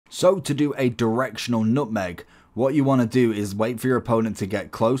So to do a directional nutmeg, what you want to do is wait for your opponent to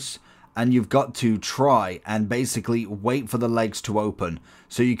get close, and you've got to try and basically wait for the legs to open.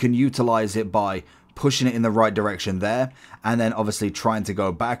 So you can utilize it by pushing it in the right direction there, and then obviously trying to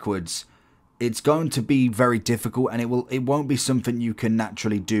go backwards. It's going to be very difficult, and it won't be something you can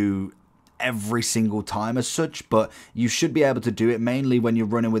naturally do every single time as such, but you should be able to do it mainly when you're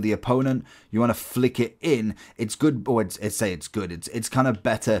running with the opponent. You want to flick it in. It's good, or it's good. It's kind of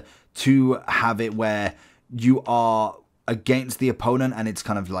better to have it where you are against the opponent and it's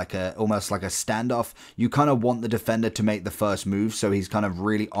kind of like almost like a standoff. You kind of want the defender to make the first move, so he's kind of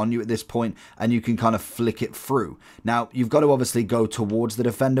really on you at this point, and you can kind of flick it through. Now you've got to obviously go towards the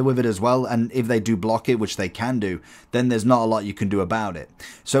defender with it as well, and if they do block it, which they can do, then there's not a lot you can do about it.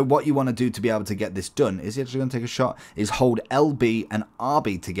 So what you want to do to be able to get this done, is he actually going to take a shot, is hold LB and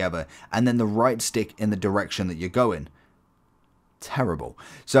RB together and then the right stick in the direction that you're going. Terrible.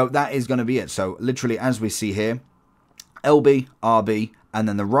 So that is going to be it. So literally, as we see here, LB, RB, and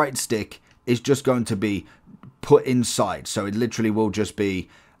then the right stick is just going to be put inside. So it literally will just be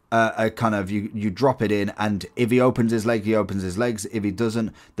a kind of, you drop it in, and if he opens his leg, he opens his legs. If he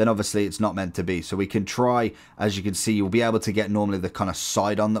doesn't, then obviously it's not meant to be. So we can try, as you can see, you'll be able to get normally the kind of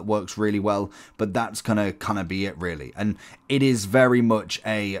side on that works really well, but that's gonna kind of be it really. And it is very much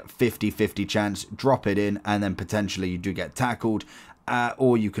a 50-50 chance. Drop it in, and then potentially you do get tackled.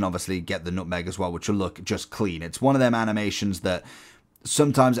 Or you can obviously get the nutmeg as well, which will look just clean. It's one of them animations that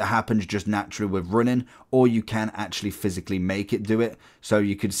sometimes it happens just naturally with running, or you can actually physically make it do it. So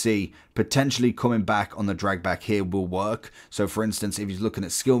you could see potentially coming back on the drag back here will work. So for instance, if you're looking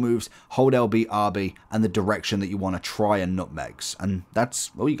at skill moves, hold LB, RB, and the direction that you want to try and nutmegs. And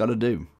that's all you got to do.